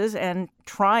classes and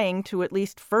trying to at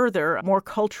least further more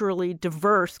culturally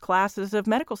diverse classes of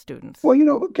medical students. Well, you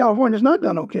know, California's not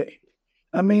done okay.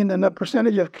 I mean, the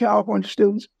percentage of California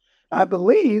students, I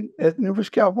believe, at the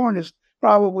University of California is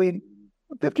probably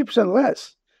 50%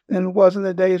 less than it was in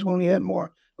the days when we had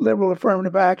more liberal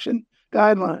affirmative action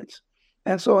guidelines.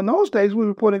 And so in those days, we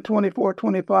were putting 24,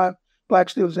 25 Black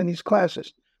students in these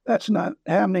classes. That's not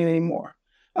happening anymore.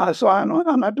 So I'm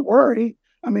not worried.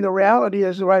 I mean, the reality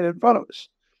is right in front of us.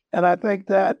 And I think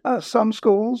that some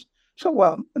schools,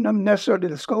 not necessarily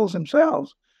the schools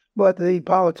themselves, but the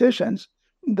politicians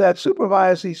that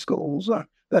supervise these schools or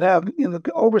that have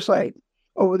oversight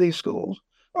over these schools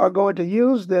are going to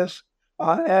use this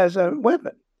as a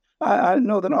weapon. I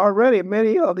know that already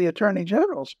many of the attorney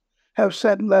generals have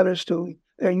sent letters to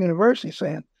their university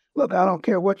saying, look, I don't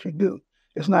care what you do.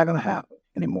 It's not going to happen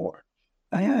anymore.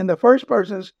 And the first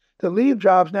persons to leave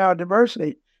jobs now are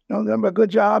diversity. Remember a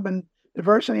good job in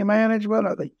diversity management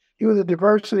or the youth of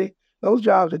diversity, those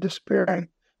jobs are disappearing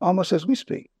almost as we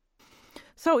speak.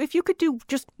 So if you could do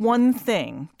just one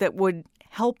thing that would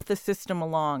help the system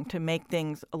along to make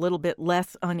things a little bit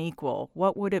less unequal,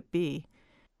 what would it be?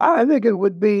 I think it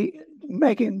would be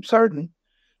making certain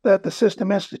that the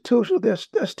system institutional, there's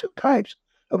two types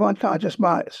of unconscious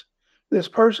bias. There's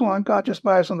personal unconscious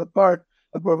bias on the part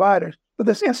of providers, but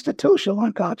there's institutional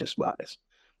unconscious bias.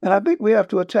 And I think we have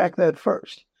to attack that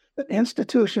first. That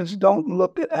institutions don't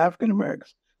look at African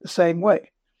Americans the same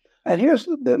way. And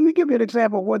let me give you an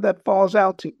example of what that falls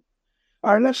out to.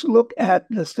 All right, let's look at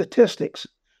the statistics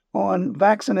on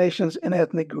vaccinations in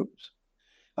ethnic groups.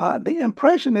 The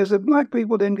impression is that Black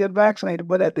people didn't get vaccinated,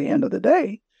 but at the end of the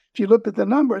day, if you looked at the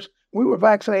numbers, we were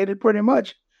vaccinated pretty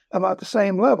much about the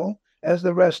same level as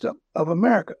the rest of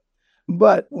America.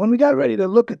 But when we got ready to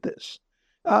look at this,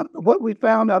 what we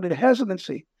found out in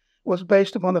hesitancy was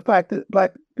based upon the fact that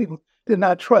Black people did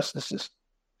not trust the system.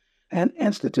 And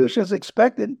institutions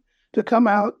expected to come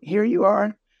out, here you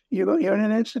are, you're in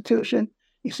an institution,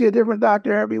 you see a different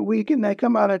doctor every week, and they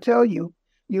come out and tell you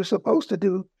you're supposed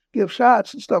to give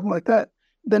shots and stuff like that.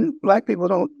 Then Black people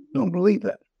don't believe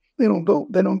that. They don't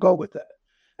go with that.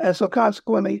 And so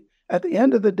consequently, at the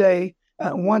end of the day,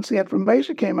 once the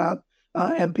information came out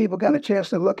and people got a chance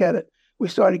to look at it, we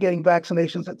started getting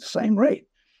vaccinations at the same rate.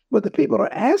 But the people who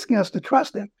are asking us to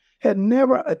trust them had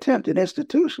never attempted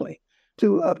institutionally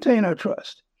to obtain our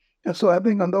trust. And so I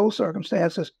think on those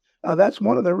circumstances, that's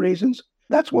one of the reasons,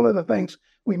 that's one of the things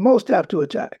we most have to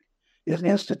attack is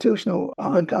institutional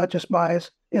unconscious bias,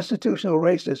 institutional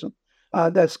racism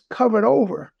that's covered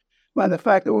over by the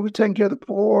fact that we're taking care of the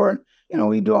poor,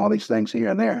 we do all these things here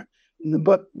and there.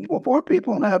 But poor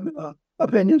people have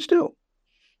opinions too.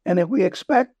 And if we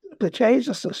expect to change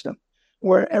the system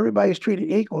where everybody's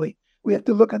treated equally, we have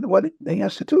to look at what the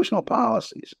institutional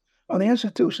policies or the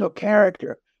institutional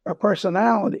character or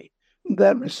personality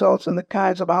that results in the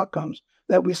kinds of outcomes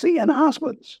that we see in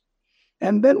hospitals.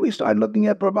 And then we start looking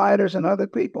at providers and other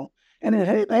people. And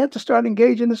they have to start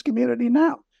engaging this community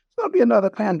now. There'll be another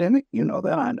pandemic. You know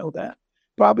that. I know that.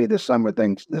 Probably this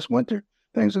winter,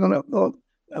 things are going to go.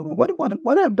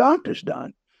 What have doctors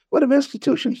done? What have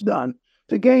institutions done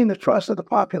to gain the trust of the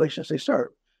populations they serve?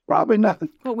 Probably nothing.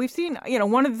 Well, we've seen,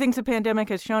 one of the things the pandemic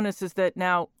has shown us is that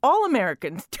now all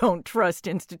Americans don't trust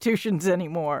institutions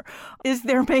anymore. Is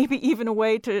there maybe even a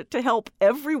way to help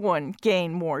everyone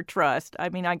gain more trust? I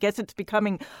mean, I guess it's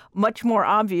becoming much more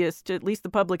obvious to at least the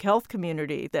public health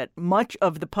community that much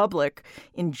of the public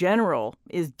in general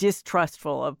is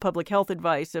distrustful of public health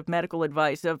advice, of medical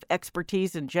advice, of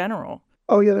expertise in general.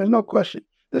 Oh, yeah, there's no question.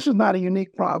 This is not a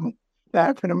unique problem to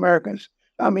African Americans.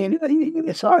 I mean,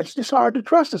 it's hard. It's just hard to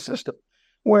trust the system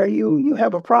where you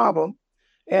have a problem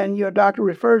and your doctor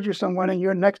refers you someone and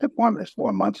your next appointment is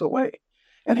 4 months away.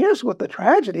 And here's what the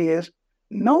tragedy is.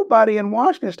 Nobody in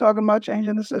Washington is talking about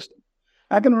changing the system.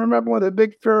 I can remember when the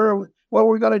big fear, what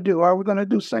we're going to do. Are we going to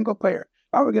do single payer?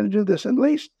 Are we going to do this? At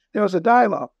least there was a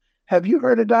dialogue. Have you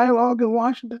heard a dialogue in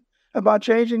Washington about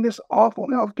changing this awful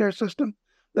healthcare system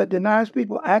that denies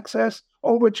people access,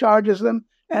 overcharges them,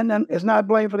 and then is not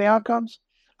blamed for the outcomes?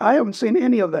 I haven't seen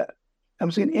any of that. I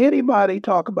haven't seen anybody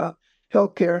talk about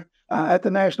healthcare at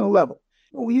the national level.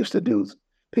 We used to do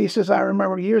pieces, I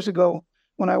remember years ago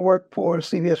when I worked for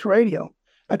CBS Radio.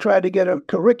 I tried to get a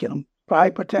curriculum for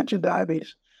hypertension,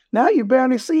 diabetes. Now you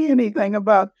barely see anything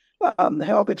about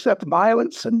health except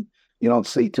violence, and you don't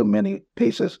see too many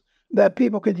pieces that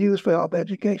people could use for health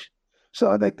education.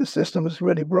 So I think the system is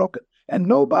really broken. And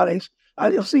I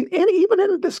don't see any, even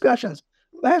in the discussions,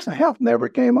 national health never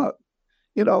came up.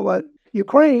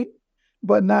 Ukraine,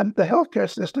 but not the healthcare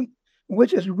system,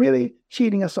 which is really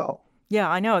cheating us all. Yeah,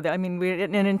 I know. I mean, we had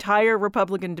an entire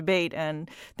Republican debate,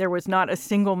 and there was not a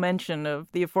single mention of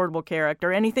the Affordable Care Act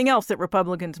or anything else that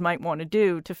Republicans might want to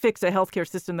do to fix a healthcare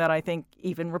system that I think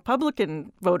even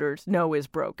Republican voters know is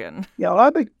broken. Yeah, well, I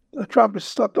think Trump has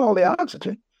sucked all the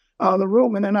oxygen out of the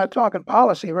room, and they're not talking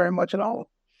policy very much at all.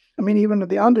 I mean, even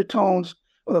the undertones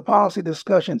of the policy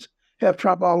discussions have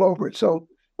Trump all over it. So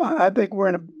I think we're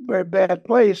in a very bad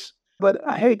place, but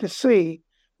I hate to see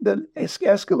the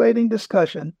escalating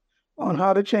discussion on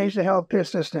how to change the healthcare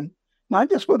system, not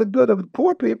just for the good of the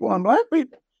poor people and Black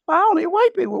people, but only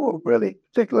white people were really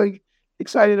particularly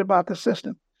excited about the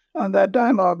system. And that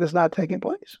dialogue is not taking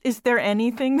place. Is there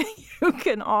anything that you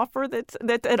can offer that's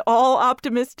at all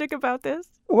optimistic about this?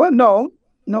 Well, no,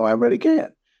 I really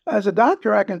can't. As a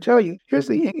doctor, I can tell you, here's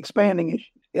the expanding issue.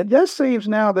 It just seems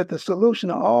now that the solution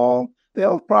to all the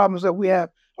health problems that we have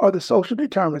are the social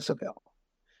determinants of health.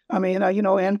 I mean,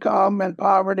 income and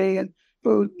poverty and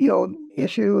food,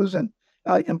 issues and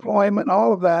employment and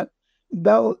all of that,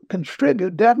 they'll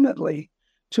contribute definitely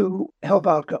to health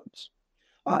outcomes.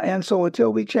 And so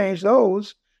until we change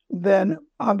those, then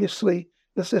obviously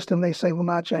the system, they say, will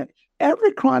not change.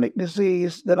 Every chronic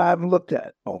disease that I've looked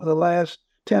at over the last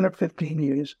 10 or 15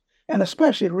 years, and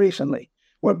especially recently,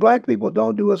 where Black people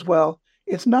don't do as well,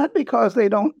 it's not because they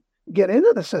don't get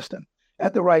into the system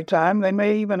at the right time. They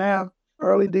may even have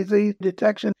early disease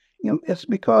detection. It's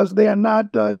because they are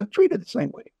not treated the same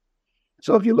way.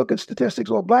 So if you look at statistics,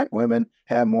 well, Black women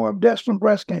have more deaths from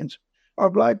breast cancer,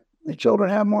 or Black children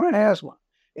have more asthma.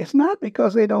 It's not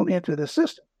because they don't enter the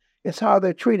system. It's how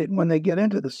they're treated when they get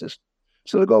into the system.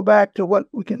 So to go back to what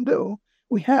we can do,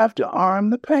 we have to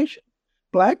arm the patient,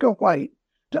 Black or white,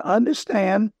 to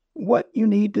understand what you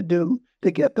need to do to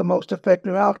get the most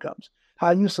effective outcomes. How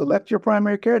you select your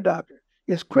primary care doctor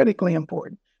is critically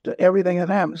important to everything that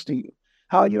happens to you.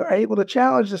 How you're able to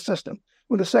challenge the system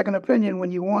with a second opinion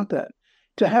when you want that.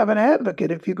 To have an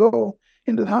advocate if you go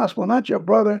into the hospital, not your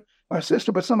brother or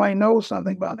sister, but somebody knows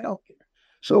something about healthcare.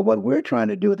 So what we're trying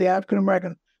to do with the African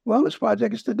American Wellness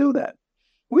Project is to do that.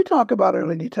 We talk about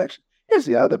early detection. Here's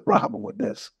the other problem with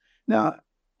this. Now,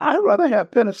 I'd rather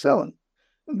have penicillin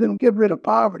than get rid of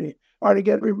poverty or to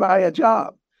get rid of a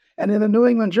job. And in the New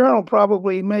England Journal,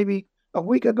 probably maybe a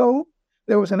week ago,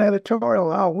 there was an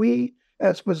editorial how we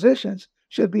as physicians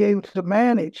should be able to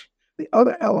manage the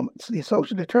other elements, the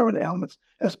social determinant elements,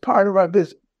 as part of our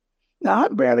visit. Now, I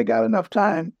barely got enough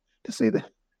time to see the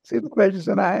patients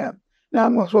that I have. Now,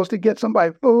 I'm supposed to get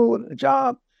somebody food, a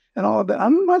job, and all of that.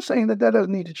 I'm not saying that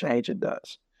doesn't need to change. It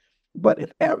does. But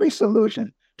if every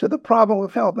solution to the problem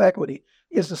with health equity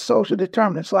is the social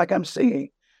determinants like I'm seeing,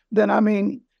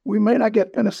 then, we may not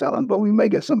get penicillin, but we may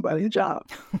get somebody a job.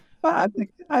 I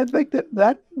think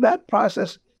that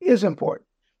process is important.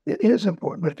 It is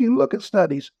important. But if you look at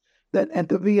studies and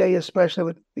the VA, especially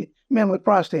with men with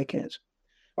prostate cancer,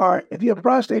 or if you have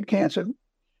prostate cancer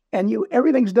and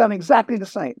everything's done exactly the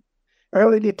same,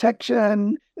 early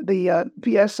detection, the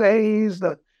PSAs,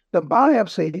 the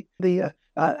biopsy, the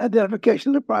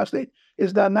identification of the prostate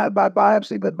is done not by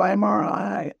biopsy, but by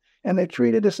MRI, and they're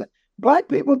treated the same. Black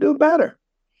people do better.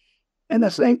 And the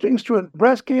same thing's true with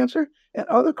breast cancer and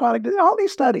other chronic diseases. All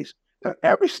these studies,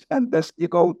 you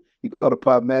go to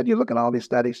PubMed, you look at all these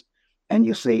studies, and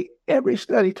you see every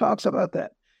study talks about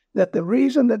that the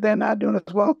reason that they're not doing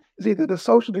as well is either the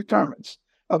social determinants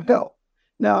of health.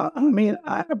 Now,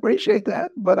 I appreciate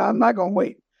that, but I'm not going to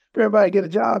wait for everybody to get a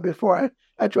job before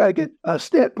I try to get a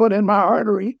stent put in my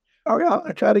artery, or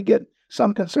I try to get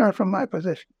some concern from my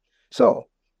physician. So,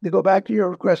 to go back to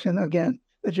your question again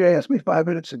that you asked me 5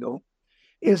 minutes ago,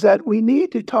 is that we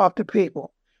need to talk to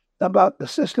people about the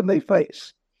system they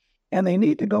face, and they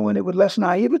need to go in it with less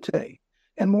naivete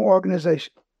and more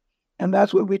organization. And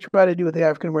that's what we try to do with the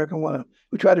African American Woman.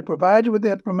 We try to provide you with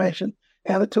the information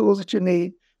and the tools that you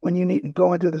need when you need to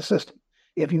go into the system.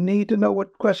 If you need to know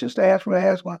what questions to ask for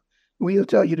asthma, we'll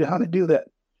tell you how to do that.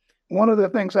 One of the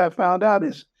things I found out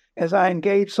is as I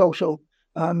engage social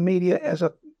media as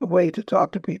a way to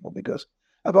talk to people, because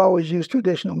I've always used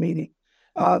traditional media.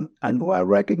 I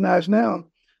recognize now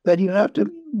that you have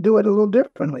to do it a little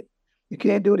differently. You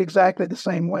can't do it exactly the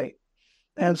same way.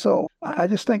 And so I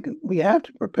just think we have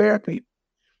to prepare people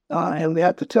and we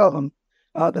have to tell them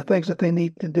the things that they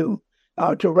need to do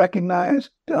to recognize,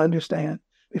 to understand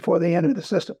before they enter the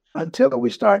system. Until we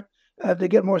start to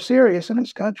get more serious in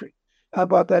this country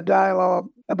about that dialogue,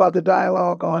 about the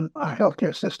dialogue on our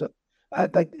healthcare system, I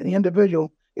think the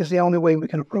individual is the only way we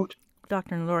can approach it.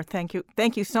 Dr. Naylor, thank you.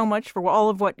 Thank you so much for all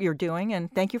of what you're doing,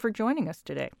 and thank you for joining us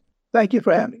today. Thank you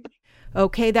for having me.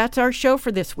 Okay, that's our show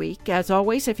for this week. As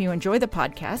always, if you enjoy the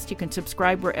podcast, you can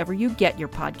subscribe wherever you get your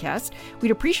podcast.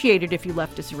 We'd appreciate it if you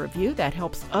left us a review. That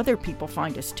helps other people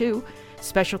find us too.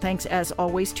 Special thanks, as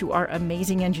always, to our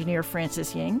amazing engineer,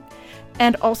 Francis Ying.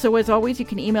 And also, as always, you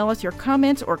can email us your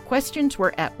comments or questions.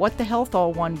 We're at whatthehealth,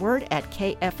 all one word, at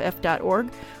kff.org.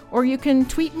 Or you can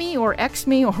tweet me or X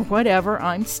me or whatever.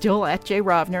 I'm still at Jay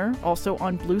Rovner, also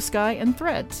on Blue Sky and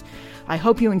Threads. I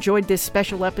hope you enjoyed this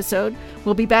special episode.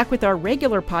 We'll be back with our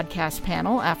regular podcast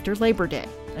panel after Labor Day.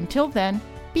 Until then,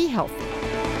 be healthy.